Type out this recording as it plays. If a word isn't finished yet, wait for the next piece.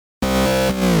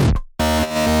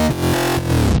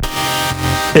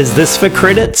Is This for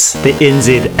Credits? The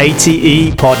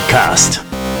NZ-ATE podcast.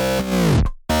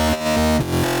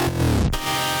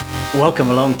 Welcome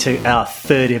along to our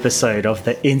third episode of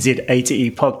the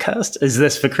NZ-ATE podcast. Is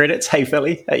This for Credits? Hey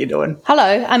Philly, how you doing?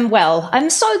 Hello, I'm well. I'm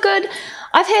so good.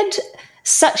 I've had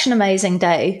such an amazing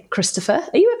day, Christopher.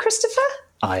 Are you a Christopher?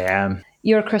 I am.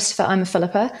 You're a Christopher, I'm a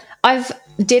Philippa. I've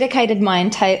dedicated my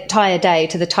entire day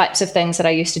to the types of things that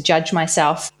I used to judge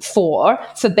myself for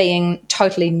being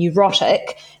totally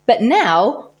neurotic. But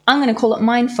now I'm going to call it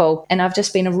mindful. And I've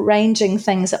just been arranging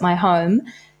things at my home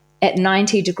at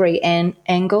 90-degree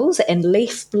angles and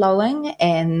leaf blowing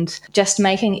and just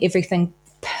making everything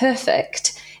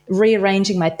perfect,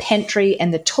 rearranging my pantry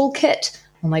and the toolkit.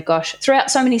 Oh my gosh, threw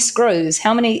out so many screws.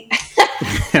 How many screws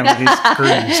how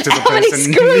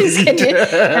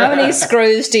many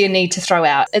screws do you need to throw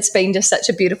out? It's been just such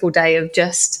a beautiful day of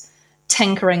just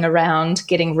tinkering around,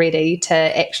 getting ready to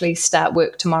actually start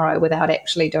work tomorrow without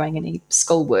actually doing any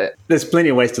schoolwork. There's plenty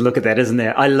of ways to look at that, isn't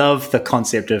there? I love the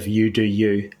concept of you do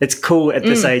you. It's cool at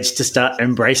this age to start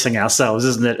embracing ourselves,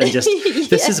 isn't it? And just,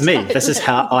 this is me. This is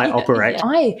how I operate.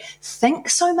 I think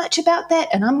so much about that,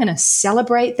 and I'm going to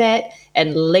celebrate that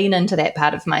and lean into that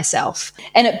part of myself.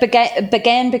 And it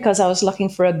began because I was looking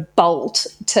for a bolt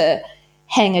to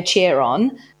hang a chair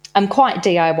on. I'm quite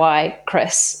DIY,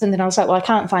 Chris. And then I was like, well, I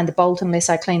can't find the bolt unless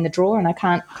I clean the drawer, and I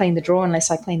can't clean the drawer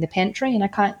unless I clean the pantry, and I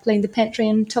can't clean the pantry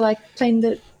until I clean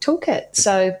the toolkit.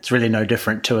 So it's really no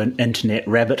different to an internet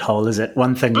rabbit hole, is it?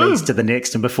 One thing leads to the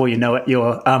next, and before you know it,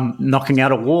 you're knocking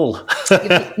out a wall.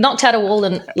 You've knocked out a wall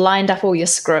and lined up all your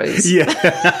screws. Yeah.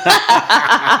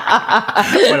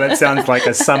 Well, it sounds like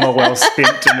a summer well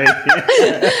spent to me.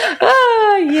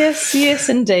 Yes,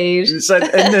 indeed. So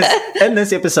in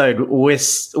this episode,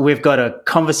 we've got a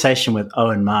conversation with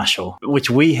Owen Marshall, which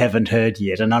we haven't heard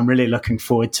yet, and I'm really looking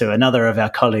forward to. Another of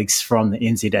our colleagues from the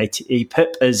NZ-ATE,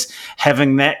 Pip, is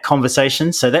having that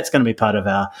conversation, so that's going to be part of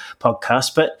our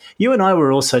podcast. But you and I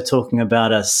were also talking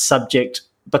about a subject,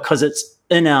 because it's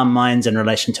in our minds in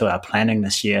relation to our planning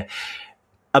this year,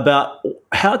 about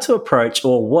how to approach,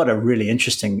 or what are really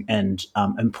interesting and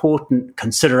important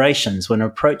considerations when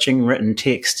approaching written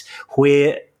text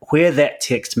where that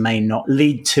text may not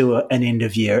lead to an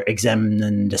end-of-year exam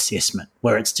and assessment,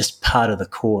 where it's just part of the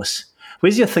course.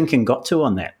 Where's your thinking got to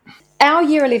on that? Our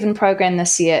Year 11 program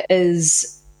this year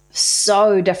is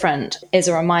so different. As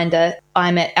a reminder,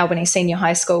 I'm at Albany Senior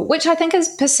High School, which I think is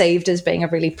perceived as being a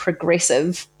really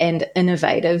progressive and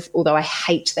innovative, although I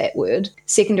hate that word,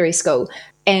 secondary school.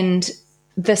 And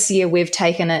this year we've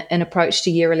taken an approach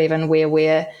to Year 11 where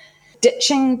we're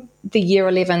ditching the Year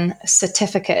 11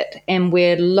 certificate, and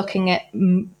we're looking at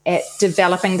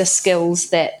developing the skills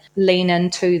that lean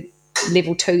into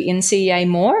Level 2 NCEA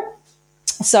more.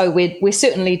 So we're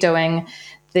certainly doing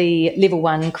the Level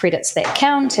 1 credits that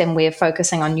count, and we're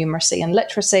focusing on numeracy and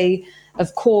literacy,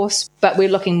 of course, but we're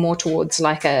looking more towards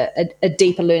like a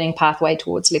deeper learning pathway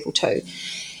towards Level 2.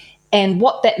 And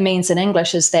what that means in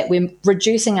English is that we're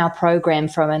reducing our program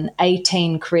from an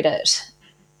 18 credit,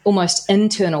 almost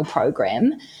internal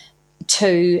program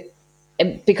to,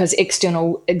 because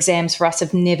external exams for us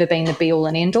have never been the be all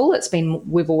and end all.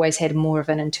 We've always had more of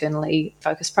an internally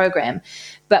focused program,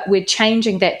 but we're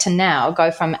changing that to now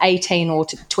go from 18 or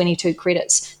to 22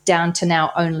 credits down to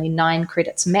now only 9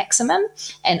 credits maximum,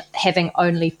 and having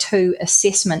only 2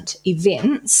 assessment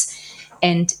events,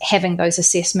 and having those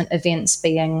assessment events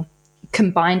being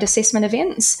combined assessment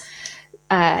events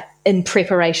in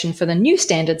preparation for the new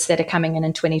standards that are coming in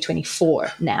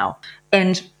 2024 now.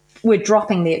 And we're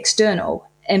dropping the external.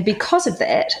 And because of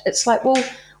that, it's like, well,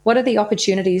 what are the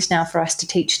opportunities now for us to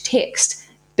teach text,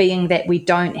 being that we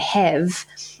don't have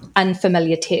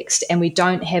unfamiliar text and we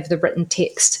don't have the written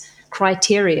text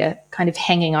criteria kind of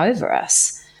hanging over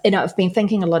us? And I've been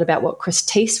thinking a lot about what Chris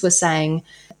Teese was saying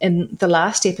in the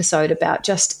last episode about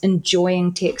just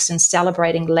enjoying text and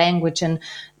celebrating language. And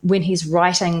when he's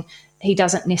writing, he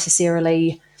doesn't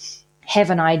necessarily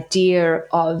have an idea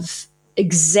of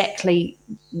exactly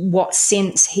what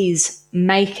sense he's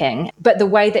making. But the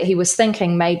way that he was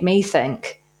thinking made me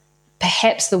think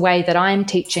perhaps the way that I'm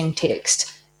teaching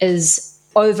text is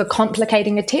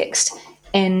overcomplicating a text.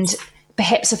 And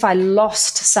perhaps if I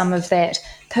lost some of that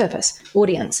purpose,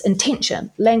 audience, intention,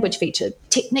 language feature,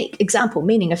 technique, example,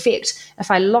 meaning, effect,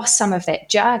 if I lost some of that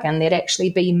jargon, there'd actually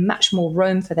be much more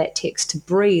room for that text to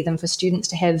breathe and for students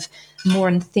to have more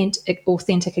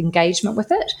authentic engagement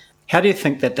with it. How do you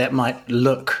think that might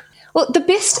look? Well, the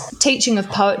best teaching of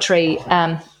poetry,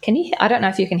 I don't know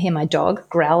if you can hear my dog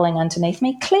growling underneath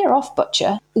me. Clear off,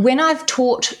 Butcher. When I've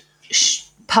taught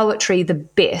poetry the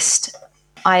best,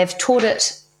 I have taught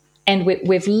it and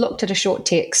we've looked at a short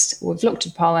text, we've looked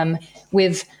at a poem,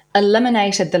 we've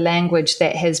eliminated the language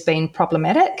that has been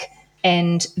problematic,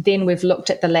 and then we've looked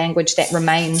at the language that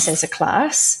remains as a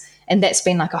class. And that's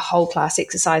been like a whole class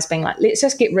exercise, being like, let's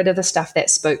just get rid of the stuff that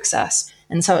spooks us.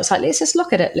 And so it's like, let's just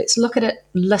look at it. Let's look at it,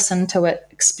 listen to it,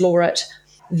 explore it,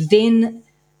 then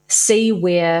see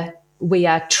where we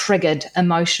are triggered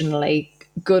emotionally,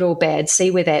 good or bad,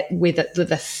 see where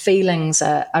the feelings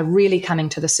are really coming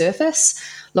to the surface,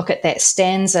 look at that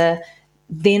stanza,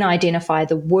 then identify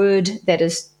the word that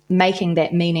is making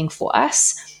that meaning for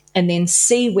us, and then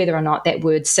see whether or not that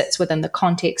word sits within the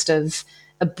context of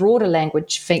a broader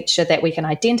language feature that we can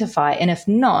identify. And if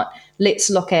not, let's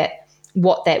look at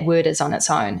what that word is on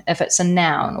its own, if it's a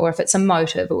noun or if it's a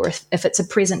motive or if it's a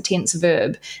present tense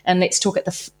verb, and let's talk at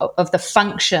the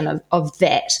function of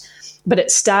that. But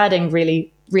it's starting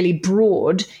really, really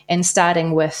broad and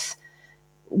starting with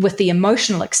the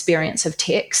emotional experience of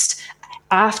text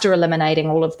after eliminating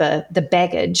all of the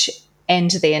baggage,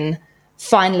 and then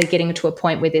finally getting to a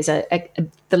point where there's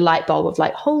the light bulb of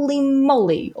like, holy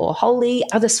moly, or holy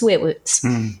other swear words.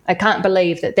 I can't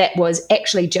believe that was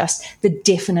actually just the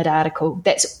definite article.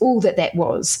 That's all that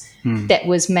was. That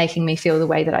was making me feel the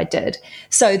way that I did.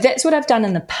 So that's what I've done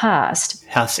in the past.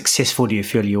 How successful do you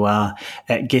feel you are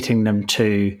at getting them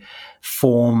to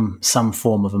form some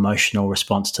form of emotional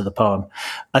response to the poem?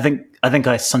 I think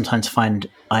I sometimes find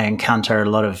I encounter a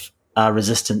lot of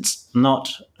resistance, not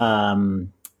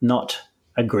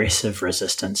aggressive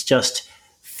resistance, just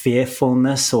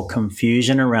fearfulness or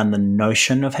confusion around the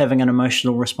notion of having an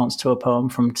emotional response to a poem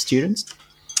from students.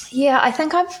 Yeah, I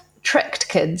think I've tricked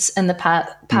kids in the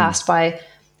past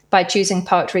by choosing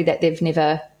poetry that they've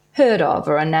never heard of,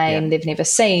 or a name they've never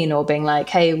seen, or being like,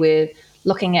 hey, we're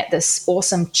looking at this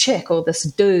awesome chick or this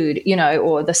dude,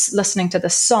 or this, listening to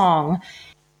this song.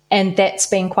 And that's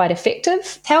been quite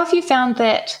effective. How have you found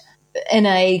that in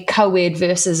a co-ed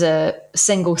versus a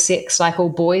single sex, like all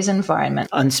boys environment?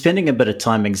 I'm spending a bit of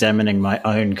time examining my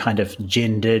own kind of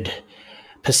gendered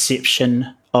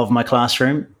perception of my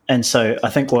classroom. And so I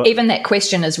think even that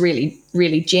question is really,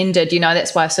 really gendered,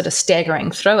 that's why I'm sort of staggering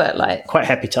through it. Like, quite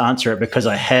happy to answer it because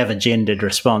I have a gendered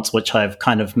response, which I've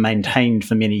kind of maintained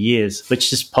for many years,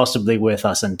 which is possibly worth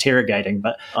us interrogating.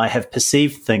 But I have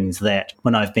perceived things that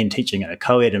when I've been teaching in a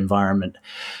co-ed environment,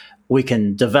 we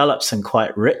can develop some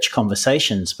quite rich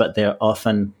conversations, but they're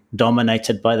often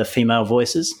dominated by the female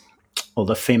voices or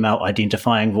the female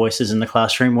identifying voices in the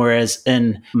classroom. Whereas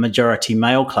in majority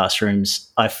male classrooms,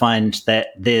 I find that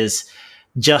there's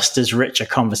just as rich a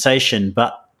conversation,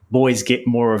 but boys get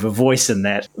more of a voice in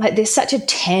that. Like, there's such a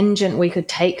tangent we could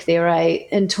take there,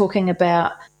 in talking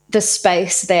about the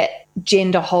space that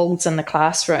gender holds in the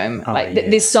classroom.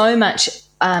 There's so much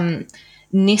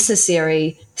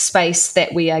necessary space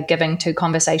that we are giving to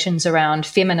conversations around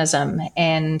feminism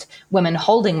and women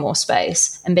holding more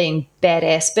space and being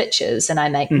badass bitches, and I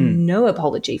make no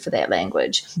apology for that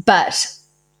language. But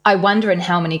I wonder in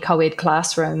how many co-ed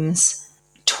classrooms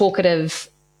talkative,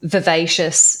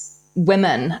 vivacious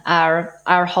women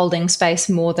are holding space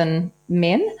more than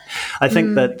men. I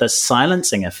think that the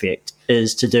silencing effect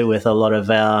is to do with a lot of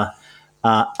our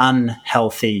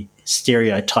unhealthy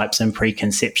stereotypes and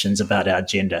preconceptions about our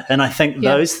gender. And I think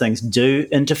those things do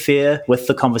interfere with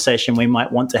the conversation we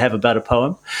might want to have about a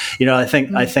poem. I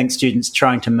think students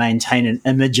trying to maintain an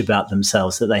image about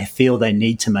themselves that they feel they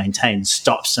need to maintain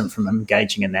stops them from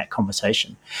engaging in that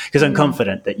conversation. Because I'm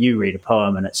confident that you read a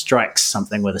poem and it strikes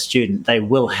something with a student, they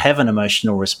will have an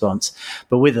emotional response,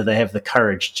 but whether they have the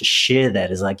courage to share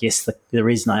that is, I guess, the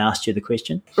reason I asked you the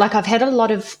question. Like, I've had a lot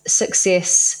of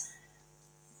success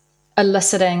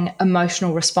eliciting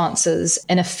emotional responses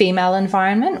in a female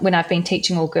environment when I've been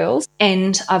teaching all girls.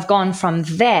 And I've gone from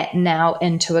that now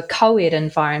into a co-ed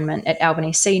environment at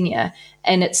Albany Senior.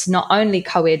 And it's not only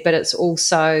co-ed, but it's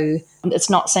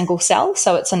not single cell,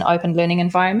 so it's an open learning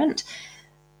environment.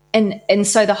 And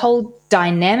so the whole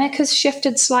dynamic has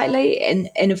shifted slightly.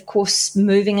 And of course,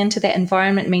 moving into that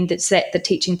environment means that the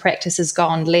teaching practice has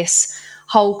gone less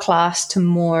whole class to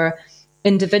more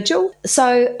individual.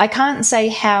 So I can't say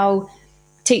how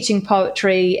teaching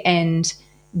poetry and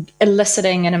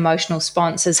eliciting an emotional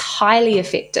response is highly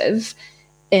effective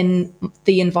in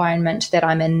the environment that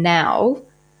I'm in now.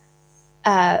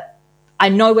 I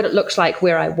know what it looks like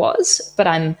where I was, but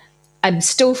I'm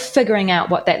still figuring out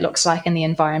what that looks like in the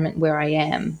environment where I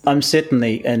am. I'm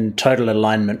certainly in total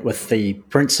alignment with the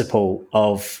principle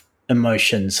of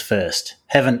emotions first.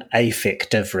 Have an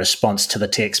affective response to the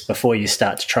text before you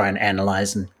start to try and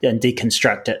analyze and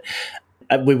deconstruct it.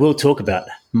 We will talk about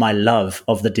my love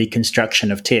of the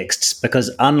deconstruction of texts, because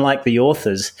unlike the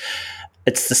authors,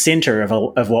 it's the center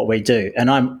of what we do, and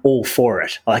I'm all for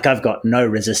it. Like, I've got no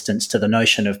resistance to the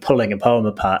notion of pulling a poem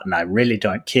apart, and I really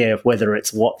don't care whether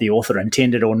it's what the author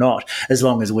intended or not, as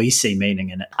long as we see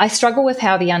meaning in it. I struggle with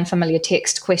how the unfamiliar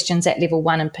text questions at level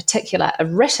 1 in particular are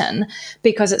written,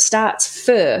 because it starts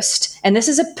first, and this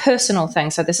is a personal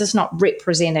thing, so this is not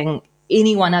representing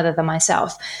anyone other than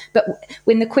myself. But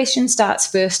when the question starts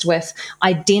first with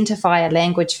identify a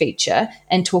language feature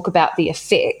and talk about the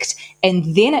effect,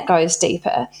 and then it goes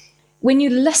deeper, when you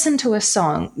listen to a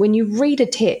song, when you read a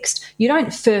text, you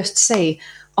don't first see,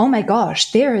 oh my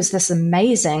gosh, there is this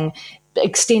amazing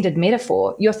extended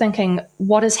metaphor. You're thinking,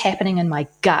 what is happening in my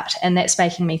gut? And that's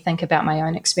making me think about my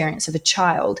own experience of a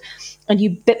child. And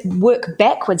you work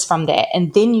backwards from that,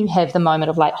 and then you have the moment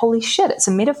of like, holy shit, it's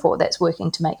a metaphor that's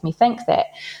working to make me think that.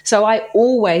 So I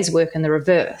always work in the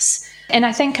reverse. And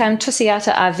I think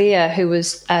Tusiata Avia, who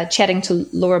was chatting to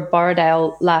Laura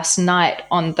Borrowdale last night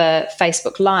on the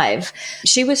Facebook Live,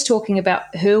 she was talking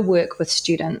about her work with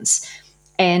students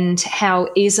and how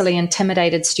easily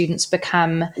intimidated students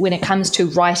become when it comes to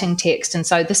writing text. And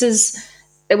so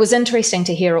it was interesting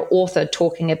to hear an author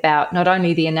talking about not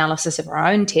only the analysis of her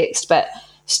own text, but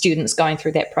students going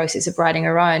through that process of writing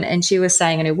her own. And she was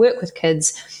saying in her work with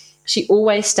kids, she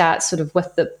always starts sort of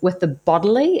with the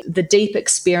bodily, the deep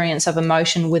experience of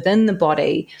emotion within the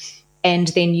body, and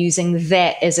then using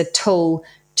that as a tool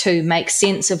to make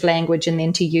sense of language and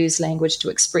then to use language to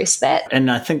express that. And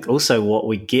I think also what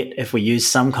we get if we use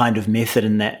some kind of method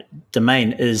in that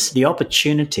domain is the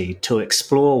opportunity to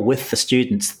explore with the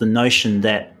students the notion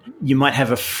that you might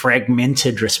have a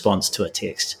fragmented response to a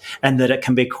text, and that it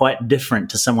can be quite different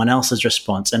to someone else's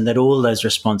response, and that all those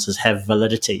responses have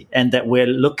validity, and that we're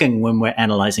looking, when we're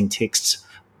analyzing texts,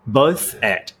 both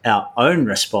at our own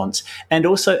response and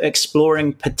also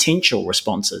exploring potential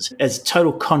responses as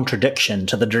total contradiction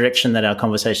to the direction that our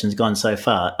conversation's gone so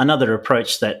far. Another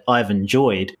approach that I've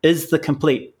enjoyed is the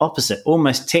complete opposite,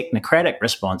 almost technocratic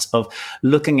response of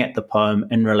looking at the poem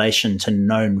in relation to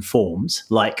known forms,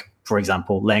 like, for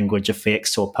example, language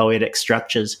effects or poetic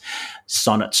structures,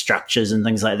 sonnet structures and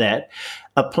things like that,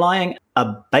 applying a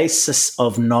basis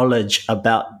of knowledge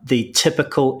about the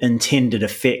typical intended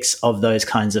effects of those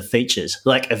kinds of features.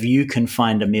 Like, if you can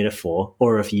find a metaphor,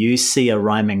 or if you see a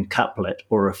rhyming couplet,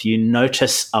 or if you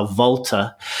notice a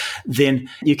volta, then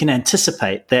you can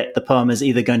anticipate that the poem is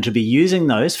either going to be using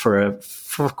those for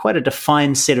quite a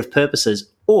defined set of purposes,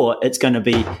 or it's going to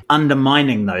be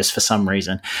undermining those for some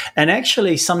reason. And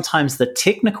actually, sometimes the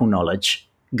technical knowledge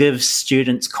gives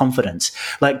students confidence,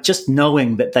 like just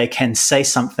knowing that they can say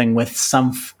something with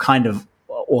some kind of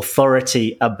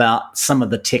authority about some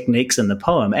of the techniques in the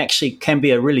poem actually can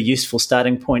be a really useful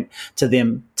starting point to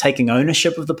them taking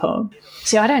ownership of the poem.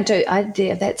 See,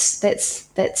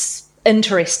 that's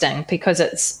interesting, because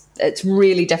it's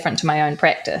really different to my own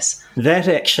practice. That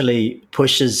actually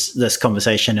pushes this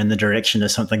conversation in the direction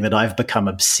of something that I've become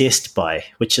obsessed by,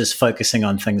 which is focusing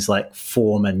on things like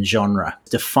form and genre,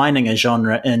 defining a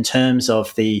genre in terms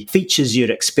of the features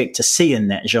you'd expect to see in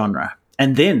that genre,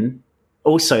 and then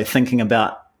also thinking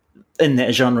about in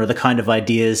that genre the kind of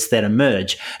ideas that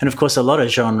emerge. And of course, a lot of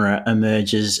genre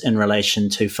emerges in relation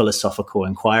to philosophical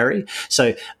inquiry.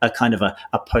 So a kind of a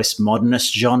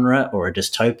postmodernist genre or a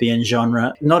dystopian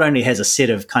genre not only has a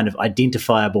set of kind of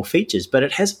identifiable features, but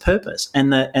it has purpose.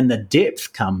 And the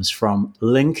depth comes from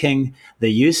linking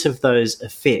the use of those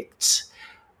effects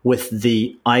with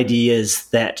the ideas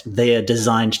that they are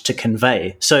designed to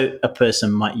convey. So a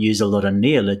person might use a lot of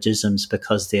neologisms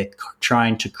because they're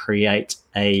trying to create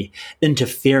a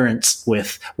interference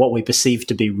with what we perceive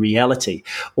to be reality.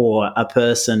 Or a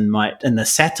person might, in the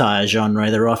satire genre,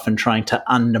 they're often trying to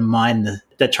undermine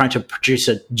they're trying to produce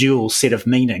a dual set of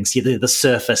meanings, either the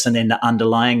surface and then the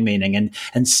underlying meaning, and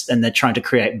they're trying to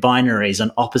create binaries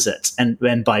and opposites.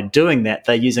 And by doing that,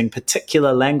 they're using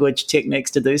particular language techniques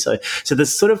to do so. So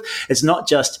there's sort of, it's not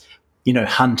just,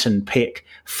 hunt and peck,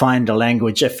 find a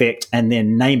language effect and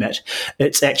then name it.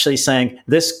 It's actually saying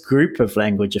this group of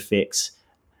language effects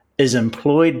is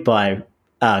employed by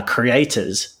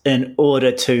creators in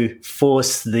order to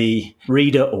force the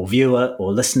reader or viewer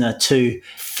or listener to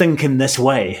think in this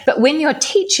way. But when you're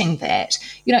teaching that,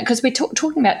 because we're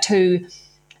talking about they're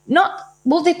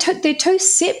two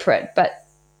separate, but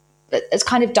it's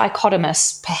kind of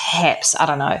dichotomous, perhaps, I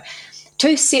don't know.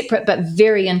 Two separate but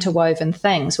very interwoven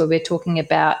things, where we're talking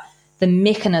about the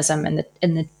mechanism and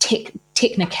the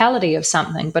technicality of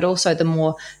something, but also the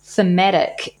more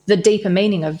thematic, the deeper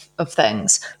meaning of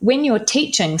things. When you're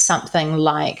teaching something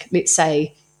like, let's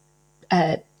say,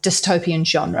 a dystopian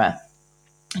genre,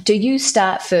 do you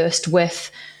start first with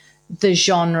the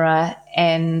genre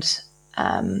and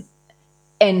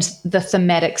and the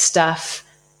thematic stuff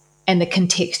and the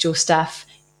contextual stuff,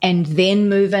 and then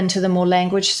move into the more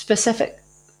language specific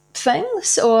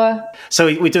things? Or so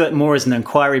we do it more as an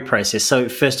inquiry process. So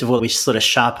first of all, we sort of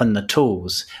sharpen the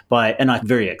tools and I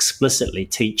very explicitly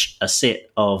teach a set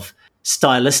of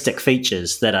stylistic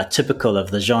features that are typical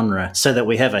of the genre, so that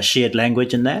we have a shared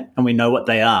language in that and we know what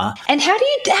they are. And how do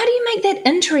you make that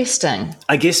interesting?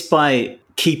 I guess by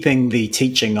keeping the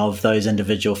teaching of those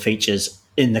individual features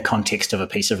in the context of a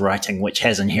piece of writing which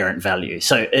has inherent value.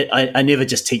 So I never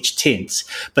just teach tense,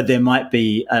 but there might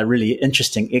be a really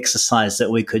interesting exercise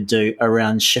that we could do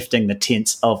around shifting the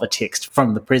tense of a text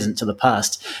from the present to the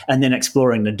past, and then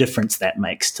exploring the difference that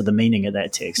makes to the meaning of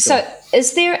that text. So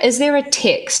is there a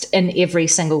text in every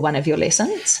single one of your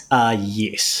lessons?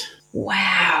 Yes.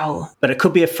 Wow. But it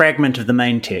could be a fragment of the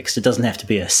main text. It doesn't have to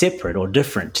be a separate or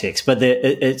different text, but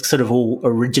it sort of all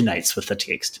originates with the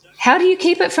text. How do you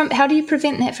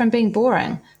prevent that from being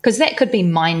boring? Because that could be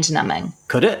mind-numbing.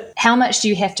 Could it? How much do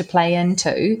you have to play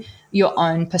into your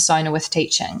own persona with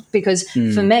teaching? Because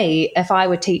for me, if I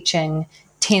were teaching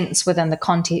tense within the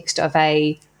context of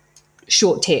a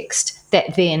short text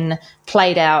that then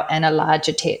played out in a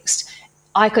larger text,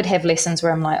 I could have lessons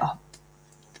where I'm like,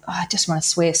 I just want to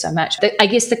swear so much. I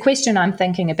guess the question I'm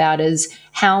thinking about is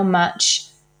how much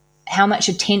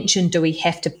attention do we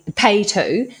have to pay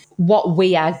to what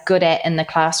we are good at in the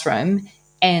classroom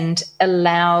and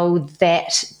allow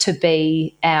that to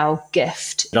be our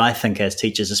gift? I think as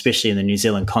teachers, especially in the New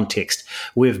Zealand context,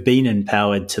 we've been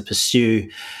empowered to pursue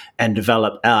and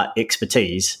develop our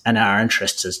expertise and our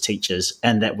interests as teachers,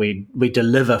 and that we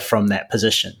deliver from that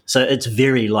position. So it's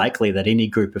very likely that any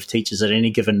group of teachers at any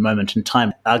given moment in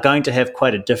time are going to have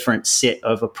quite a different set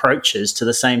of approaches to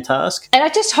the same task. And I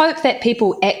just hope that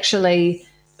people actually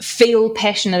feel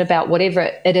passionate about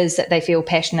whatever it is that they feel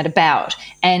passionate about,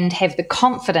 and have the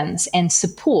confidence and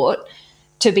support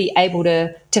to be able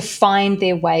to find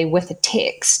their way with a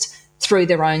text through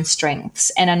their own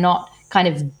strengths, and are not kind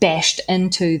of bashed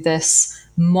into this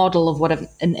model of what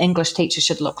an English teacher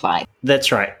should look like.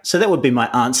 That's right. So that would be my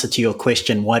answer to your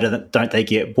question, why don't they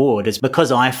get bored? Is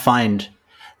because I find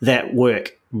that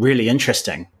work really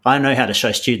interesting. I know how to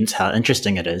show students how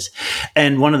interesting it is.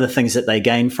 And one of the things that they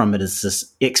gain from it is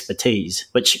this expertise,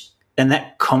 and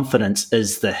that confidence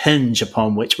is the hinge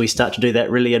upon which we start to do that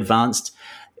really advanced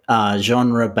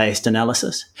genre-based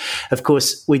analysis. Of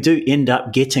course, we do end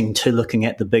up getting to looking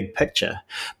at the big picture,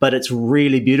 but it's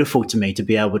really beautiful to me to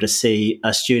be able to see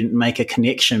a student make a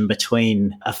connection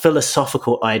between a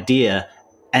philosophical idea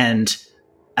and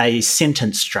a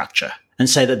sentence structure, and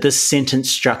say that this sentence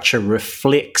structure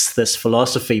reflects this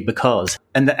philosophy because.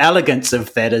 And the elegance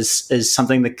of that is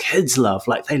something the kids love.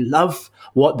 Like, they love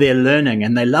what they're learning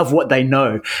and they love what they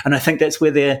know. And I think that's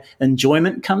where their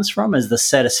enjoyment comes from, is the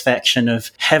satisfaction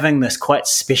of having this quite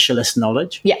specialist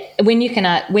knowledge. Yeah, when you can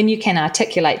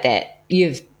articulate that,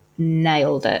 you've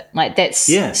nailed it. Like, that's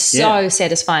so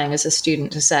satisfying as a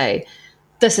student to say,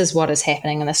 this is what is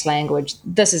happening in this language.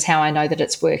 This is how I know that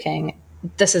it's working.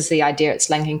 This is the idea it's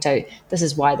linking to. This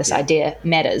is why this idea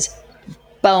matters.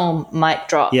 Boom, mic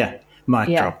drop. Yeah. Mic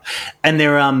drop. And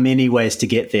there are many ways to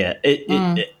get there.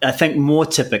 I think more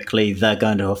typically they're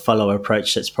going to follow an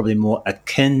approach that's probably more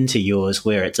akin to yours,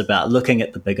 where it's about looking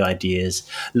at the big ideas,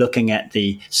 looking at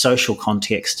the social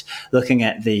context, looking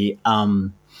at the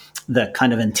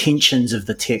kind of intentions of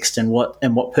the text and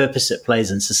what purpose it plays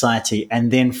in society,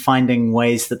 and then finding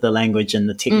ways that the language and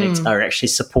the techniques are actually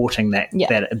supporting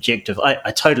that objective.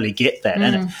 I totally get that,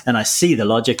 and I see the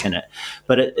logic in it,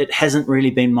 but it hasn't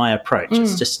really been my approach.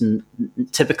 It's just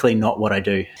typically not what I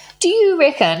do. Do you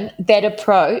reckon that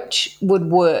approach would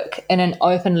work in an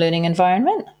open learning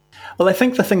environment? Well, I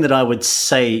think the thing that I would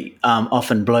say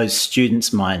often blows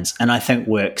students' minds, and I think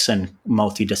works in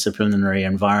multidisciplinary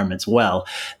environments well,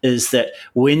 is that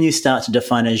when you start to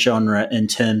define a genre in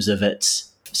terms of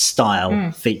its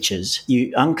style features,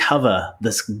 you uncover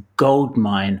this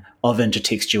goldmine of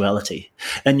intertextuality.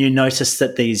 And you notice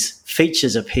that these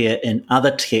features appear in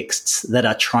other texts that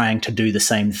are trying to do the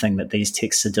same thing that these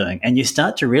texts are doing. And you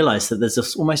start to realize that there's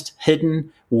this almost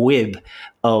hidden web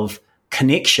of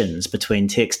connections between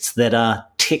texts that are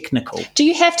technical. Do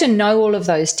you have to know all of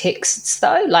those texts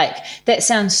though? Like, that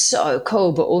sounds so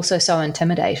cool, but also so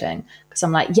intimidating, because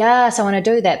I'm like, yes, I want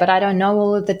to do that, but I don't know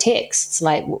all of the texts.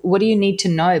 Like, what do you need to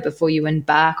know before you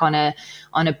embark on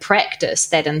a practice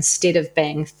that, instead of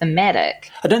being thematic?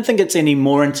 I don't think it's any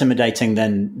more intimidating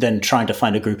than trying to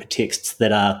find a group of texts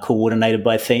that are coordinated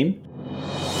by theme.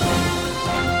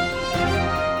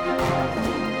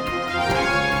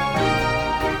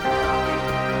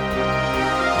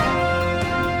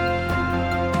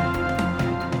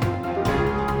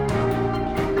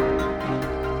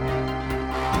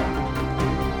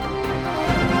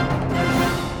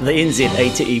 The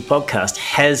NZATE podcast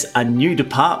has a new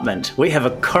department. We have a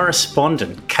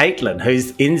correspondent, Caitlin,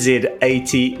 who's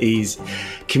NZATE's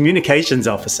communications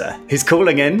officer, who's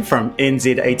calling in from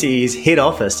NZATE's head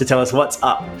office to tell us what's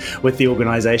up with the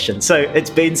organisation. So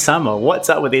it's been summer. What's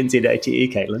up with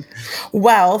NZATE, Caitlin?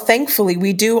 Well, thankfully,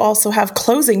 we do also have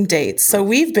closing dates. So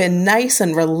we've been nice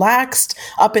and relaxed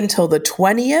up until the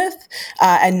 20th.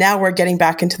 And now we're getting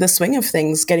back into the swing of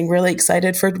things, getting really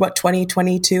excited for what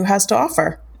 2022 has to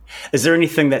offer. Is there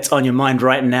anything that's on your mind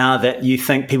right now that you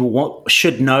think people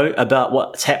should know about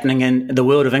what's happening in the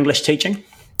world of English teaching?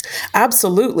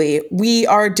 Absolutely. We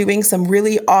are doing some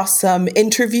really awesome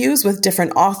interviews with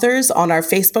different authors on our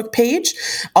Facebook page.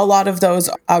 A lot of those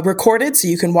are recorded, so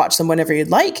you can watch them whenever you'd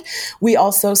like. We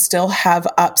also still have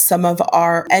up some of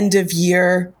our end of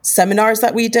year seminars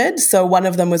that we did. So one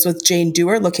of them was with Jane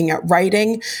Dewar looking at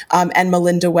writing, and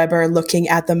Melinda Weber looking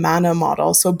at the MANA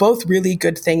model. So both really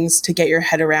good things to get your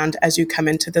head around as you come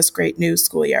into this great new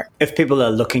school year. If people are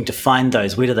looking to find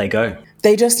those, where do they go?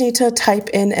 They just need to type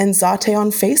in Enzate on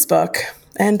Facebook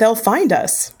and they'll find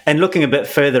us. And looking a bit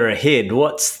further ahead,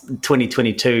 what's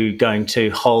 2022 going to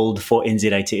hold for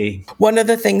NZATE? One of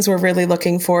the things we're really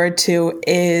looking forward to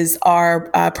is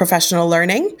our professional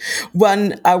learning.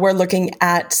 One we're looking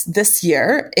at this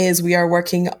year is we are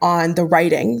working on the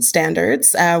writing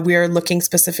standards. We are looking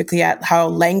specifically at how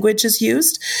language is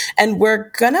used. And we're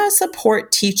going to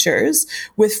support teachers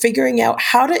with figuring out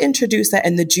how to introduce that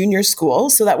in the junior school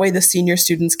so that way the senior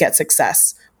students get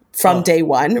success from day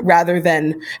one, rather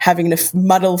than having to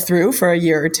muddle through for a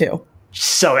year or two.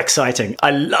 So exciting.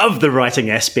 I love the writing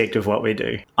aspect of what we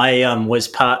do. I was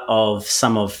part of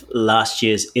some of last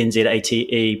year's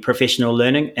NZATE professional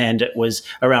learning, and it was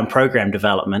around program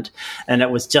development. And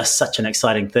it was just such an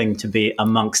exciting thing to be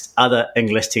amongst other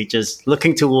English teachers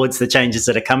looking towards the changes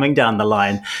that are coming down the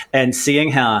line and seeing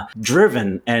how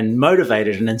driven and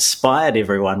motivated and inspired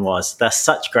everyone was. They're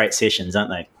such great sessions,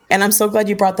 aren't they? And I'm so glad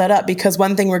you brought that up, because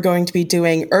one thing we're going to be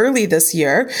doing early this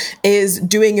year is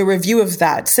doing a review of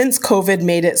that. Since COVID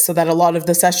made it so that a lot of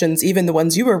the sessions, even the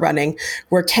ones you were running,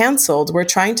 were canceled, we're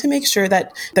trying to make sure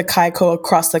that the kaiko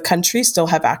across the country still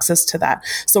have access to that.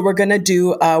 So we're going to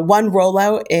do one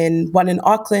rollout, one in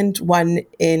Auckland, one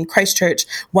in Christchurch,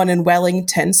 one in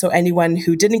Wellington. So anyone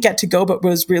who didn't get to go but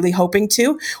was really hoping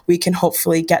to, we can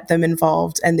hopefully get them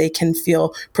involved and they can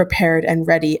feel prepared and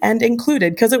ready and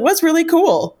included, because it was really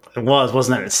cool. It was,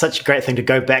 wasn't it? It's such a great thing to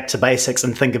go back to basics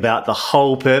and think about the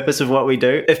whole purpose of what we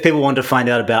do. If people want to find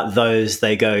out about those,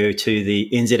 they go to the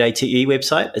NZATE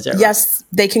website. Is that right? Yes,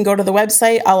 they can go to the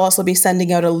website. I'll also be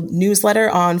sending out a newsletter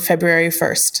on February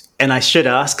 1st. And I should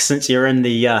ask, since you're in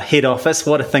the head office,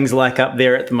 what are things like up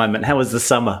there at the moment? How was the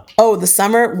summer? Oh, the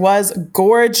summer was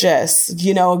gorgeous.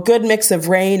 You know, a good mix of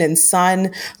rain and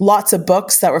sun, lots of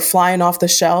books that were flying off the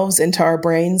shelves into our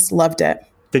brains. Loved it.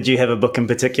 Did you have a book in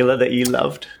particular that you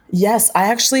loved? Yes, I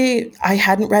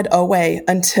hadn't read Owe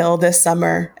until this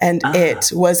summer, and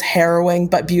it was harrowing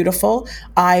but beautiful.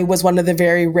 I was one of the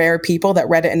very rare people that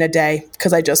read it in a day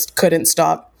because I just couldn't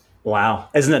stop. Wow.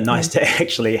 Isn't it nice to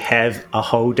actually have a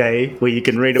whole day where you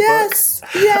can read a book?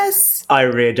 Yes. I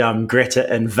read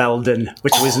Greta and Valden,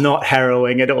 which was not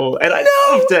harrowing at all, and I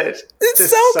loved it. It's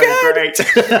so good. Great.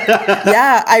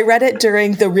 Yeah, I read it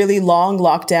during the really long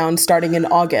lockdown starting in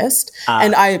August.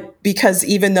 And because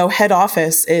even though head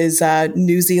office is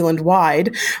New Zealand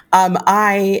wide,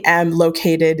 I am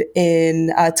located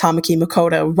in Tamaki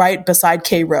Makaurau, right beside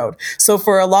K Road. So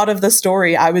for a lot of the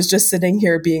story, I was just sitting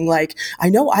here being like, I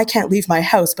know I can't leave my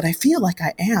house, but I feel like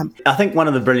I am. I think one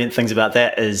of the brilliant things about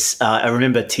that is I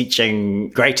remember teaching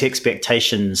Great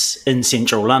Expectations in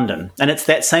central London. And it's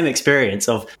that same experience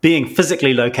of being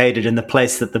physically located in the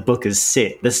place that the book is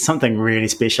set. There's something really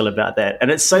special about that. And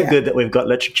it's so good that we've got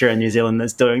literature in New Zealand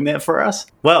that's doing that for us.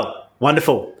 Well,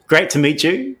 wonderful. Great to meet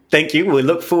you. Thank you. We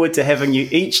look forward to having you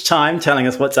each time telling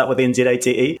us what's up with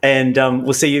NZATE. And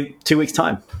we'll see you 2 weeks'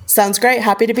 time. Sounds great.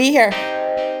 Happy to be here.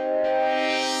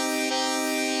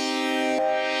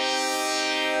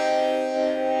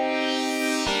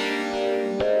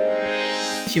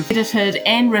 You've edited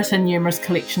and written numerous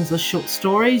collections of short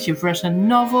stories. You've written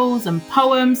novels and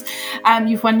poems.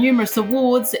 You've won numerous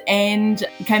awards and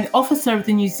became the Officer of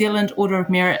the New Zealand Order of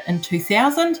Merit in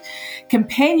 2000,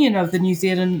 Companion of the New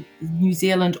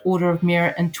Zealand Order of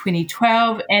Merit in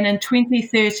 2012, and in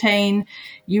 2013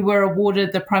 you were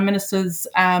awarded the Prime Minister's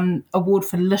Award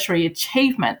for Literary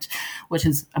Achievement, which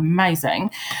is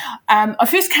amazing. I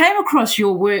first came across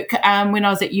your work when I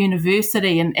was at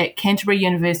university and at Canterbury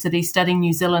University studying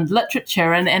New Zealand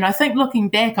literature, and I think looking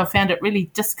back I found it really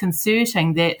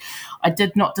disconcerting that I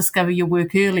did not discover your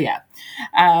work earlier.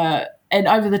 And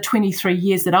over the 23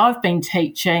 years that I've been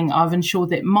teaching, I've ensured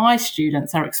that my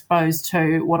students are exposed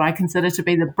to what I consider to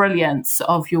be the brilliance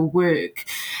of your work.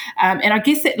 And I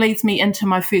guess that leads me into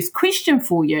my first question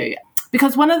for you.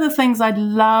 Because one of the things I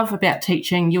love about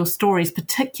teaching your stories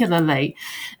particularly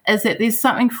is that there's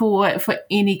something for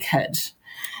any kid.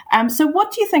 So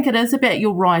what do you think it is about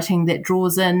your writing that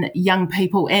draws in young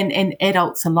people and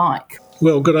adults alike?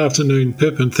 Well, good afternoon,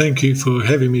 Pip, and thank you for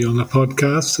having me on the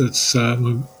podcast.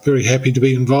 I'm very happy to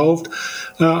be involved.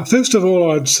 First of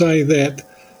all, I'd say that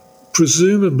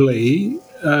presumably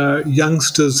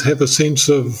youngsters have a sense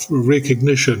of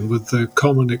recognition with the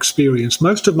common experience.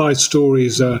 Most of my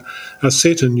stories are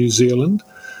set in New Zealand.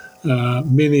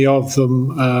 Many of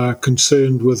them are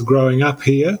concerned with growing up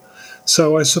here.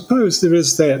 So I suppose there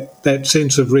is that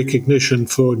sense of recognition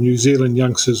for New Zealand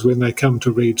youngsters when they come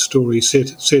to read stories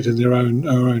set in our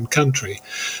own country.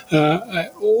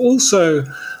 Also,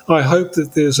 I hope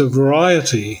that there's a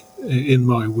variety in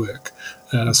my work.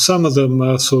 Some of them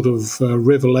are sort of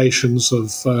revelations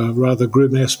of rather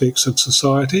grim aspects of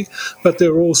society, but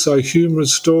there are also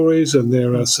humorous stories and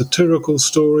there are satirical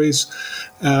stories,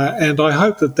 and I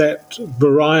hope that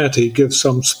variety gives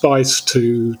some spice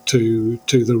to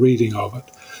the reading of it.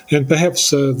 And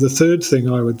perhaps the third thing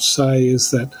I would say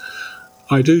is that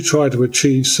I do try to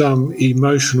achieve some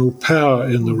emotional power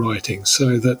in the writing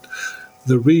so that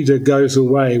the reader goes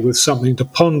away with something to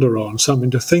ponder on,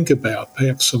 something to think about,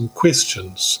 perhaps some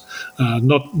questions,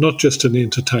 not just an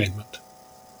entertainment.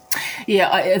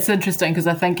 Yeah, it's interesting because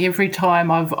I think every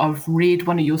time I've read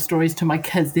one of your stories to my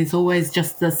kids, there's always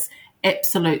just this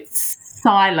absolute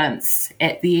silence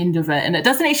at the end of it. And it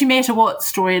doesn't actually matter what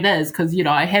story it is because,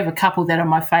 I have a couple that are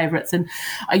my favourites and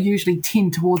I usually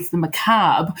tend towards the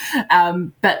macabre.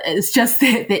 But it's just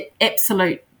that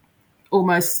absolute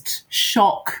almost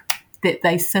shock that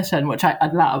they sit in, which I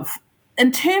love.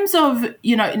 In terms of,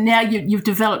 now you've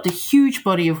developed a huge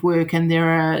body of work and there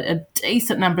are a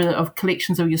decent number of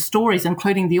collections of your stories,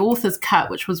 including the author's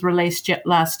cut, which was released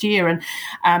last year.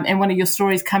 And one of your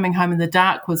stories, Coming Home in the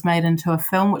Dark, was made into a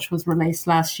film, which was released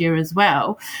last year as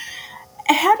well.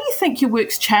 How do you think your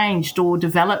work's changed or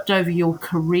developed over your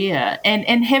career?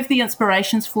 And have the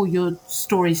inspirations for your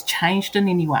stories changed in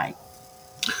any way?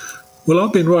 Well,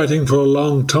 I've been writing for a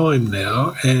long time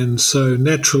now, and so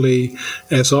naturally,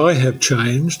 as I have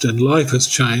changed and life has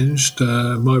changed,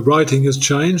 my writing has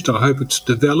changed. I hope it's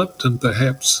developed and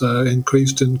perhaps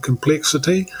increased in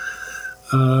complexity.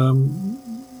 And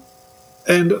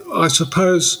I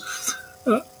suppose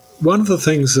one of the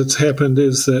things that's happened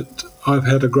is that I've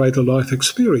had a greater life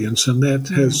experience, and that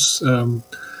has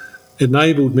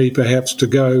enabled me perhaps to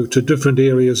go to different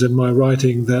areas in my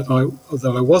writing that I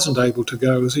wasn't able to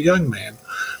go as a young man.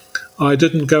 I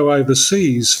didn't go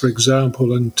overseas, for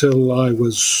example, until I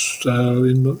was for a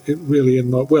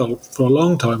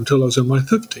long time, until I was in my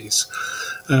 50s.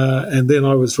 And then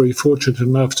I was very fortunate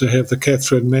enough to have the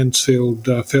Catherine Mansfield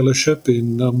Fellowship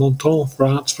in Menton,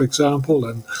 France, for example,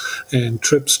 and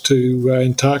trips to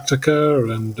Antarctica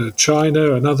and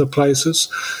China and other places.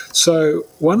 So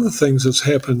one of the things that's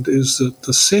happened is that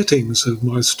the settings of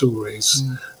my stories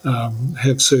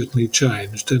have certainly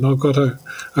changed, and I've got a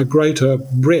greater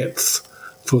breadth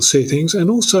for settings, and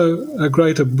also a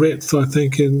greater breadth, I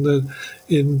think, in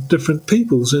different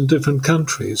peoples in different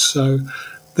countries. So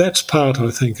that's part,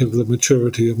 I think, of the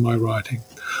maturity of my writing.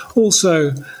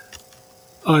 Also,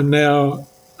 I'm now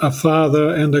a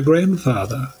father and a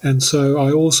grandfather, and so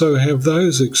I also have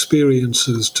those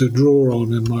experiences to draw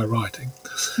on in my writing.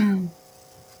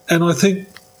 And I think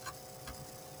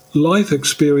life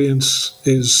experience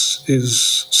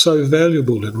is so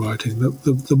valuable in writing.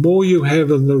 The more you have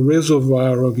in the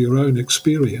reservoir of your own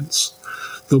experience,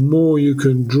 the more you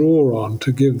can draw on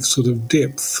to give sort of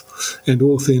depth and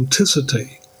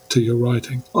authenticity to your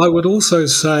writing. I would also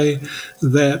say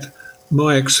that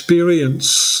my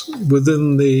experience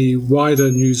within the wider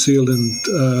New Zealand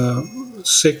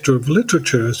sector of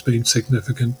literature has been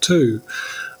significant too.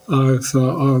 I've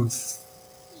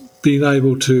been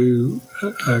able to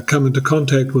come into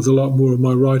contact with a lot more of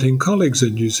my writing colleagues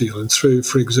in New Zealand through,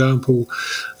 for example,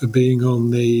 being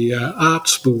on the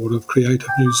Arts Board of Creative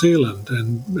New Zealand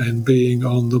and being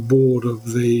on the board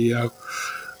of the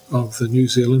New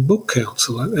Zealand Book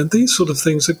Council. And these sort of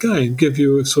things, again, give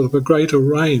you a sort of a greater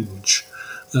range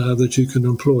that you can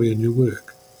employ in your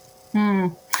work.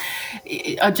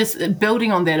 I just,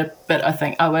 building on that a bit, I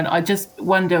think, Owen, I just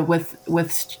wonder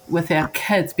with our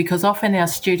kids, because often our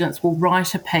students will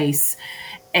write a piece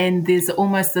and there's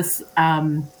almost this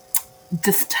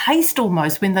distaste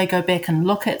almost when they go back and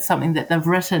look at something that they've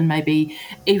written maybe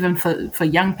even for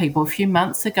young people a few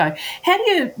months ago. How do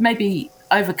you maybe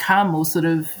overcome or sort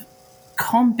of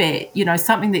combat,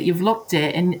 something that you've looked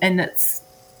at and it's,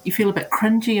 you feel a bit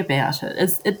cringy about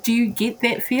it. Do you get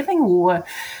that feeling? Or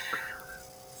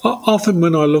often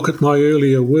when I look at my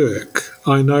earlier work,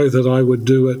 I know that I would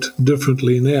do it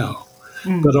differently now.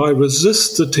 But I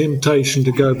resist the temptation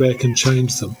to go back and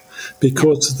change them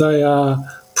because they are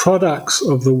products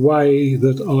of the way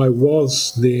that I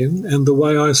was then and the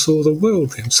way I saw the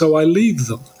world then. So I leave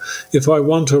them. If I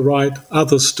want to write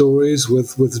other stories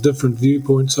with different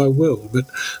viewpoints, I will. But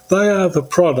they are the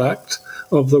product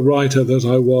of the writer that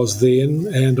I was then,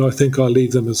 and I think I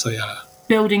leave them as they are.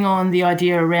 Building on the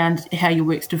idea around how your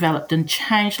work's developed and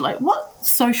changed, like what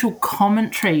social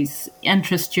commentaries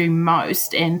interest you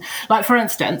most? And like, for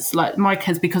instance, like my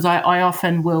kids, because I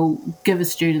often will give a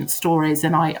student stories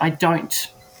and I don't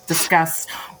discuss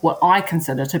what I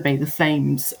consider to be the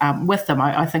themes with them.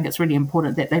 I think it's really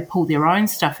important that they pull their own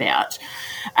stuff out.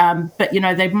 But,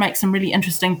 they make some really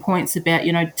interesting points about,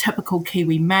 typical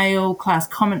Kiwi male, class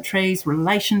commentaries,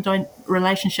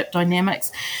 relationship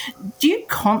dynamics. Do you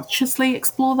consciously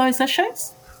explore those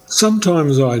issues?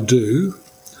 Sometimes I do.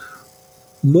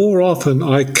 More often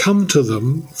I come to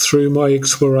them through my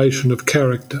exploration of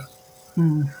character.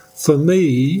 For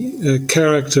me,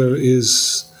 character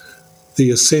is the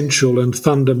essential and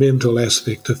fundamental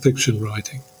aspect of fiction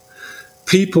writing.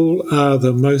 People are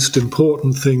the most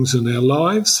important things in our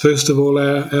lives. First of all,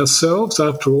 ourselves.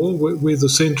 After all, we're the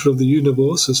centre of the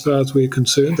universe as far as we're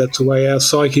concerned. That's the way our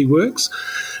psyche works.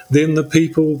 Then the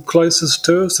people closest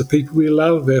to us, the people we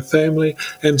love, our family,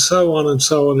 and so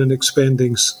on in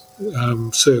expanding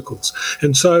circles.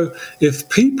 And so if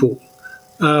people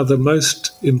are the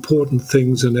most important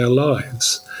things in our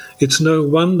lives, it's no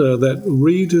wonder that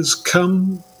readers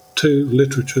come to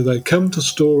literature, they come to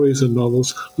stories and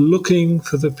novels looking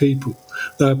for the people.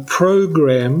 They're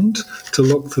programmed to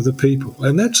look for the people,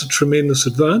 and that's a tremendous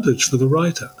advantage for the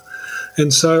writer.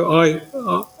 And so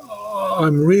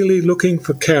I'm really looking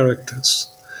for characters,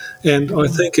 and I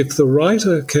think if the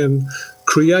writer can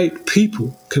create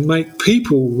people, can make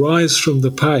people rise from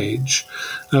the page,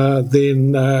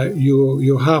 then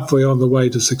you're halfway on the way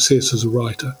to success as a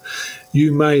writer.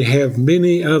 You may have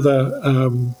many other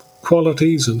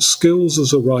qualities and skills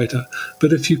as a writer,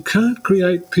 but if you can't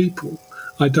create people,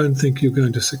 I don't think you're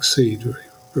going to succeed very,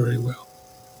 very well.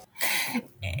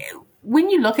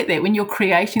 When you look at that, when you're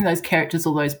creating those characters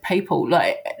or those people,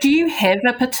 like, do you have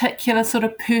a particular sort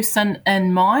of person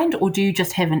in mind, or do you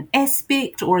just have an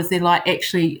aspect, or is there like,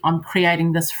 actually, I'm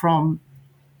creating this from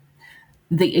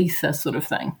the ether sort of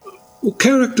thing? Well,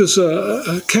 characters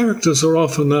are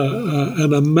often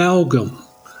an amalgam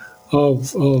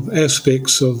of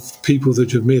aspects of people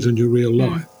that you've met in your real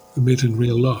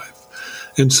life.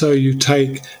 And so you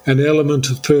take an element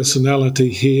of personality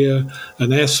here,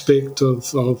 an aspect of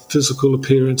physical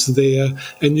appearance there,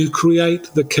 and you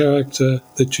create the character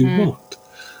that you want.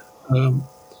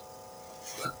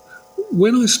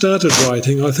 When I started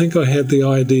writing, I think I had the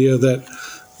idea that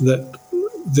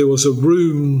there was a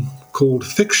room called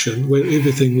fiction where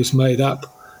everything was made up,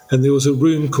 and there was a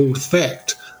room called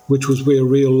fact, which was where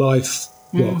real life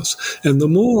was. And the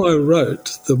more I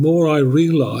wrote, the more I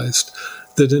realised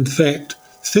that, in fact,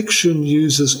 fiction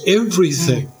uses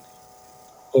everything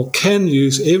or can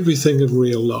use everything of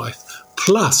real life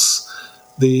plus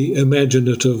the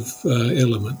imaginative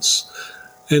elements.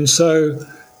 And so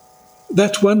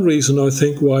that's one reason I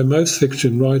think why most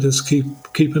fiction writers keep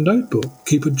a notebook,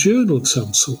 keep a journal of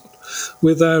some sort,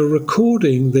 where they're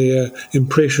recording their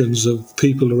impressions of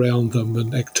people around them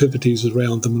and activities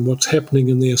around them and what's happening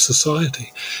in their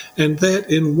society. And that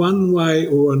in one way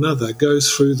or another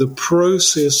goes through the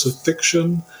process of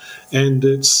fiction, and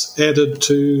it's added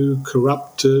to,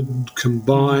 corrupted,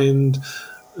 combined,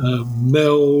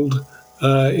 meld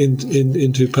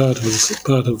into part of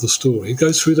the story. It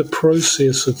goes through the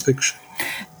process of fiction.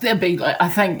 There'd be, like, I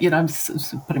think, I'm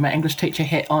putting my English teacher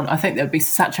hat on, I think there'd be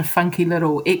such a funky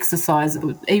little exercise,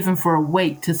 even for a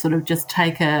week, to sort of just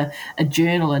take a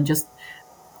journal and just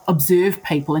observe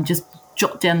people and just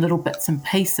jot down little bits and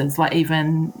pieces, like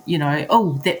even,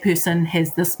 that person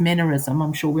has this mannerism.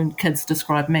 I'm sure when kids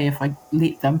describe me, if I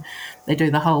let them, they do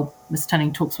the whole Miss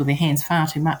Tunning talks with her hands far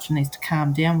too much and needs to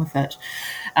calm down with it.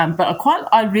 But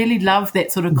I really love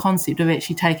that sort of concept of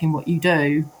actually taking what you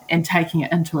do and taking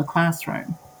it into a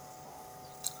classroom.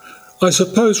 I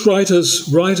suppose writers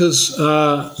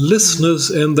are listeners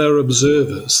and they're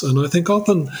observers, and I think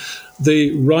often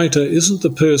the writer isn't the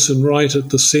person right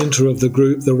at the centre of the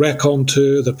group, the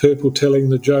raconteur, the people telling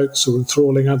the jokes or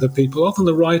enthralling other people. Often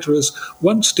the writer is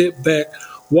one step back,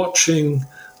 watching,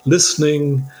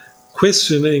 listening,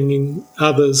 questioning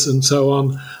others and so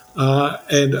on,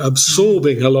 and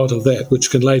absorbing a lot of that, which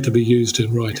can later be used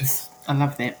in writing. I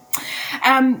love that.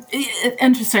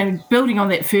 Interesting, building on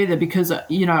that further, because,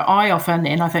 I often,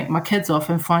 and I think my kids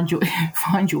often, find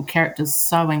your characters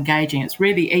so engaging. It's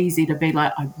really easy to be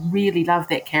like, I really love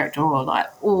that character, or like,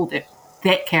 oh,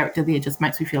 that character there just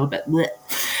makes me feel a bit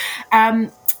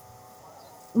bleh.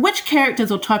 Which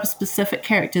characters or type of specific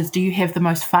characters do you have the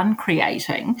most fun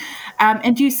creating?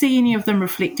 And do you see any of them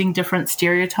reflecting different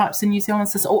stereotypes in New Zealand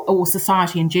or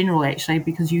society in general, actually,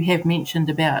 because you have mentioned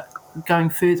about going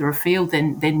further afield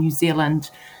than New Zealand?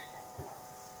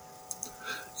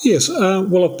 Yes.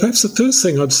 Well, perhaps the first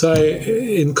thing I'd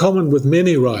say, in common with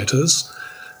many writers,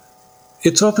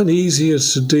 it's often easier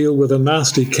to deal with a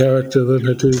nasty character than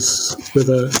it is with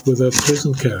a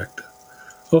pleasant character.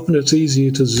 Often it's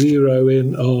easier to zero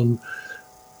in on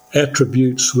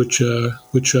attributes which are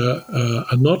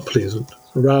not pleasant,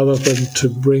 rather than to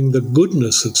bring the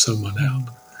goodness of someone out.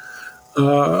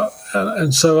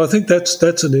 And so I think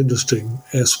that's an interesting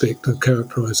aspect of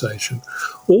characterisation.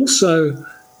 Also,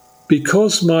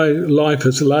 because my life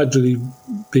has largely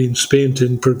been spent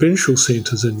in provincial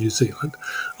centres in New Zealand,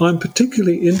 I'm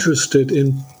particularly interested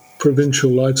in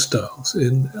provincial lifestyles.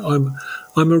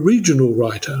 I'm a regional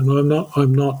writer, and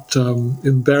I'm not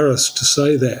embarrassed to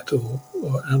say that,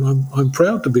 and I'm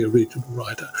proud to be a regional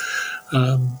writer.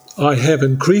 I have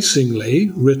increasingly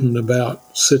written about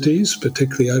cities,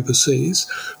 particularly overseas,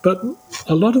 but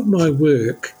a lot of my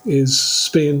work is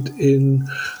spent in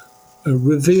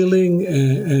revealing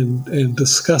and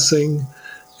discussing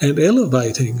and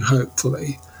elevating,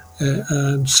 hopefully,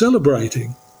 and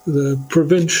celebrating the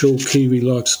provincial Kiwi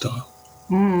lifestyle.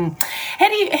 How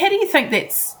do you think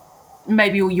that's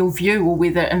maybe your view, or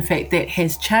whether in fact that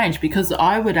has changed? Because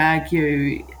I would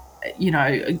argue,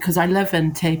 because I live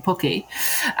in Te Puke,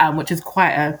 which is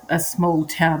quite a small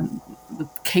town with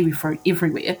kiwi fruit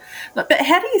everywhere. But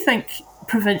how do you think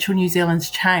provincial New Zealand's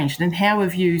changed, and how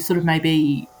have you sort of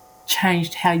maybe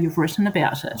changed how you've written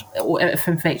about it, or if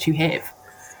in fact you have?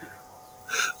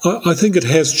 I think it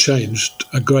has changed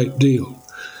a great deal.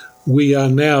 We are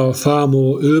now a far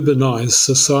more urbanised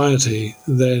society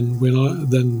than when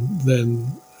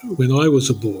I was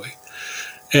a boy,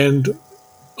 and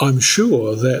I'm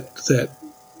sure that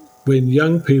when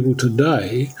young people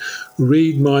today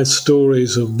read my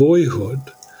stories of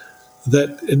boyhood,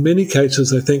 that in many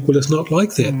cases they think, well, it's not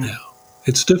like that now.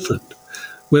 It's different.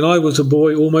 When I was a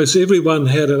boy, almost everyone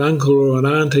had an uncle or an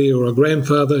auntie or a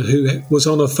grandfather who was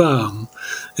on a farm,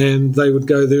 and they would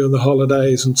go there on the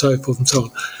holidays and so forth and so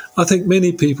on. I think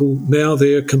many people now,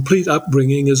 their complete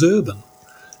upbringing is urban,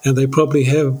 and they probably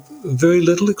have very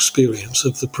little experience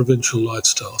of the provincial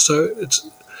lifestyle. So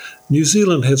New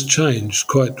Zealand has changed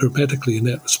quite dramatically in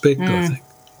that respect, I think.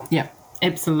 Yeah,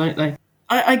 absolutely.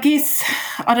 I guess,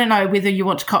 I don't know whether you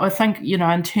want to, I think,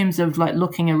 in terms of like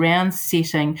looking around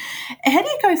setting, how do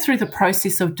you go through the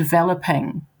process of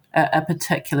developing a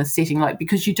particular setting? Like,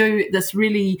 because you do this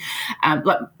really,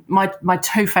 like my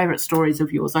two favourite stories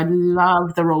of yours, I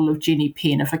love the role of Jenny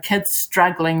Penn. If a kid's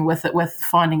struggling with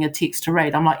finding a text to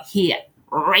read, I'm like, here,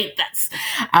 read this.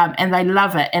 And they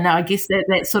love it. And I guess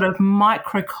that sort of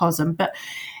microcosm, but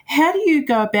how do you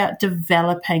go about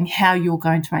developing how you're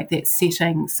going to make that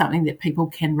setting something that people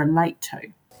can relate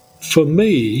to? For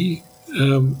me,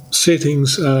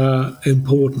 settings are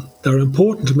important. They're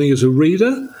important to me as a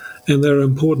reader, and they're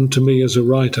important to me as a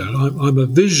writer. I'm a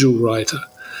visual writer,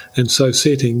 and so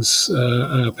settings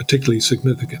are particularly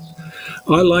significant.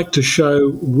 I like to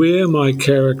show where my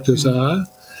characters are,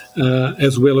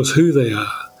 as well as who they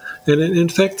are. And in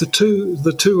fact, the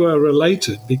two are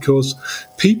related, because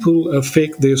people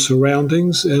affect their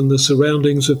surroundings, and the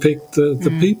surroundings affect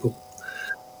the people.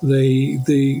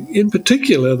 In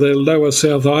particular, the Lower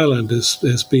South Island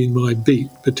has been my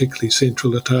beat, particularly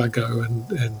Central Otago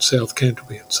and South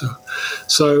Canterbury and so on.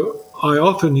 So I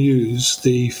often use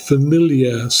the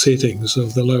familiar settings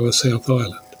of the Lower South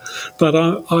Island, but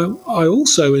I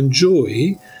also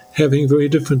enjoy having very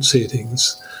different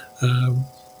settings.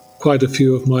 Quite a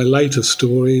few of my later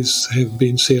stories have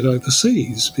been set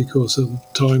overseas because of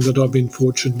time that I've been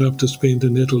fortunate enough to spend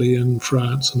in Italy and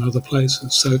France and other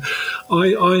places. So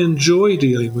I enjoy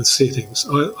dealing with settings.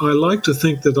 I like to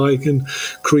think that I can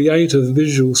create a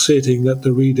visual setting that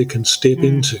the reader can step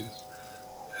into,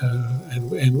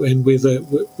 and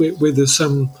where there's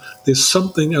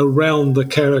something around the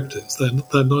characters.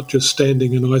 They're not just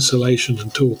standing in isolation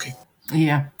and talking.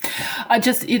 Yeah. I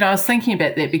was thinking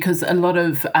about that, because a lot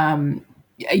of,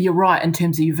 you're right in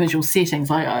terms of your visual settings.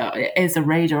 As a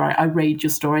reader, I read your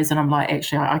stories and I'm like,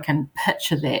 actually, I can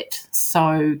picture that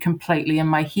so completely in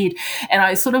my head. And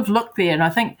I sort of look there and I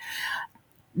think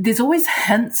there's always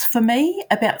hints for me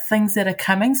about things that are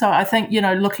coming. So I think,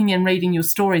 looking and reading your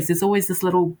stories, there's always this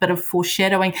little bit of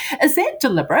foreshadowing. Is that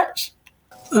deliberate?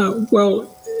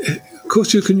 Well, of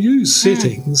course, you can use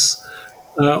settings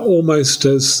almost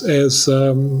as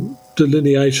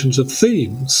delineations of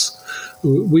themes.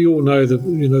 We all know that,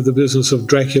 the business of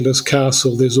Dracula's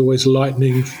castle, there's always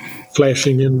lightning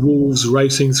flashing and wolves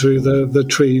racing through the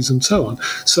trees and so on.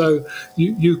 So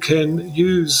you can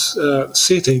use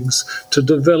settings to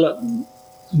develop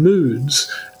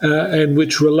moods and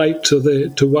which relate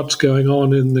to what's going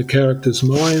on in the characters'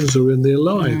 minds or in their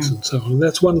lives and so on. And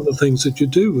that's one of the things that you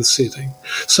do with setting.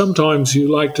 Sometimes you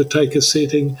like to take a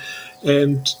setting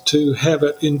and to have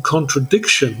it in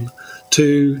contradiction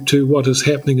to what is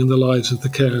happening in the lives of the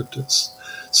characters.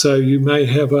 So you may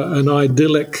have an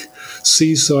idyllic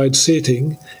seaside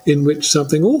setting in which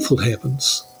something awful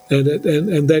happens. And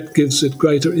that gives it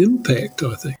greater impact,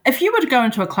 I think. If you were to go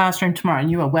into a classroom tomorrow, and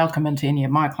you are welcome into any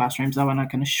of my classrooms, Owen, I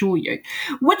can assure you,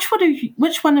 which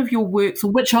one of your works,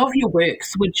 or which of your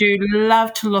works, would you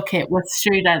love to look at with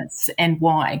students, and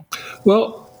why?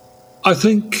 Well, I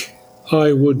think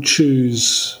I would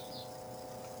choose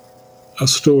A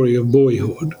Story of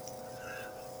Boyhood,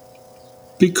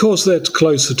 because that's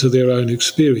closer to their own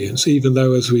experience, even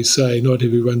though, as we say, not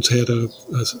everyone's had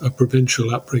a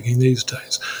provincial upbringing these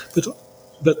days.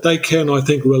 But they can, I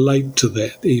think, relate to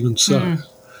that, even so.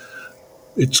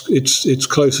 It's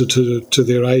closer to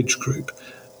their age group.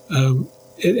 And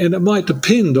it might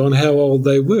depend on how old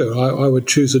they were. I would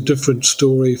choose a different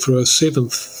story for a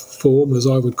seventh form, as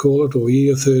I would call it, or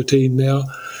year 13 now,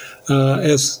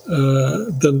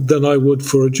 than I would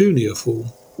for a junior form.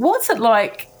 What's it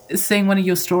like seeing one of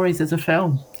your stories as a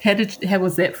film? How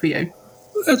was that for you?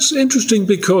 It's interesting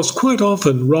because quite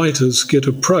often writers get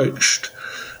approached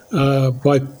by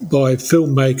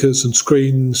filmmakers and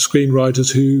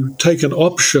screenwriters who take an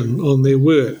option on their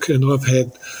work, and I've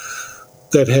had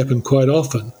that happen quite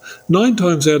often. 9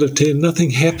 times out of 10,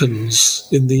 nothing happens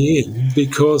in the end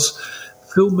because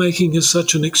filmmaking is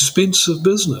such an expensive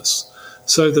business.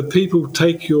 So the people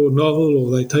take your novel or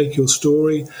they take your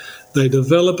story, they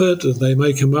develop it and they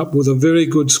may come up with a very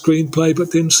good screenplay,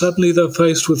 but then suddenly they're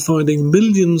faced with finding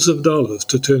millions of dollars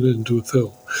to turn it into a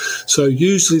film. So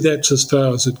usually that's as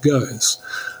far as it goes.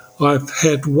 I've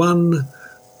had one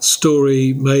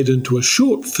story made into a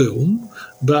short film,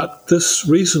 but this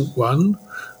recent one,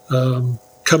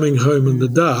 Coming Home in the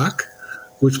Dark,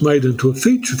 which made into a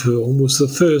feature film, was the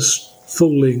first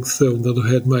full-length film that I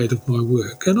had made of my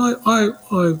work. And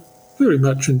I very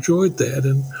much enjoyed that,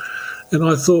 and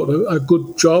I thought a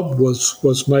good job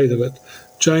was made of it.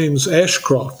 James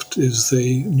Ashcroft is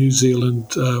the New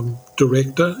Zealand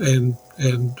director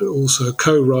and also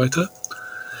co-writer,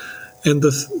 and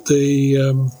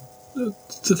the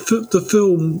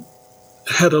film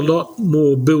had a lot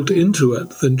more built into it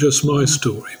than just my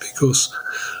story, because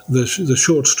the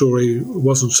short story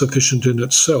wasn't sufficient in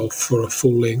itself for a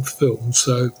full-length film.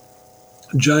 So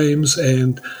James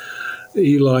and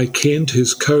Eli Kent,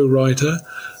 his co-writer,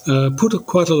 put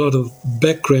quite a lot of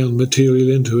background material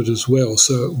into it as well,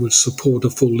 so it would support a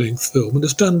full-length film. And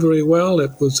it's done very well.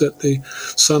 It was at the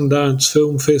Sundance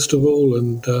Film Festival,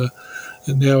 and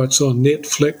now it's on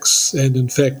Netflix. And in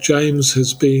fact, James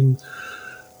has been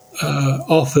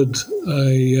offered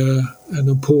an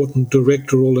important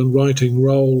directorial and writing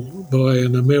role by a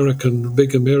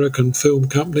big American film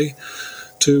company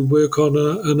to work on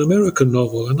an American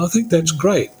novel, and I think that's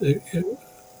great.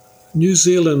 New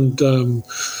Zealand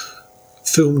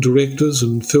film directors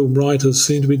and film writers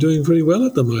seem to be doing very well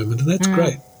at the moment, and that's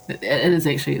great. It is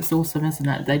actually, it's awesome, isn't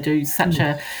it? They do such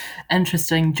a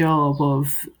interesting job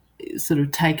of sort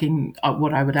of taking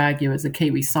what I would argue is a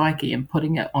Kiwi psyche and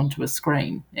putting it onto a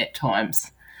screen at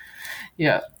times.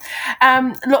 Yeah.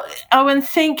 Look, Owen,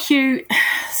 thank you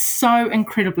so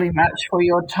incredibly much for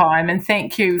your time, and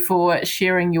thank you for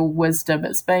sharing your wisdom.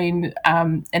 It's been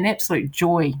an absolute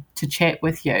joy to chat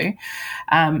with you.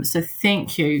 So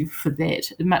thank you for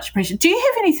that. Much appreciated. Do you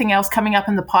have anything else coming up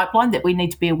in the pipeline that we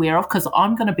need to be aware of? Because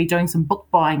I'm going to be doing some book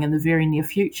buying in the very near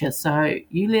future. So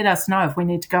you let us know if we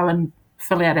need to go and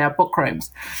fill out our book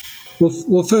rooms.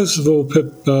 Well, first of all,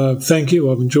 Pip, thank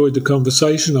you. I've enjoyed the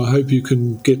conversation. I hope you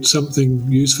can get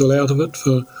something useful out of it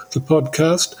for the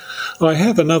podcast. I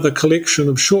have another collection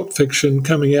of short fiction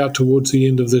coming out towards the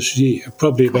end of this year,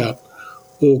 probably about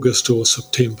August or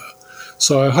September.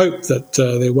 So I hope that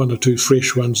there are 1 or 2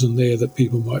 fresh ones in there that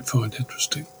people might find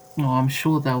interesting. Oh, I'm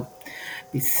sure they'll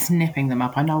be snapping them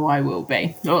up. I know I will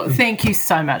be. Well, thank you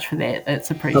so much for that. It's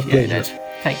appreciated.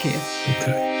 Thank you.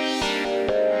 Okay.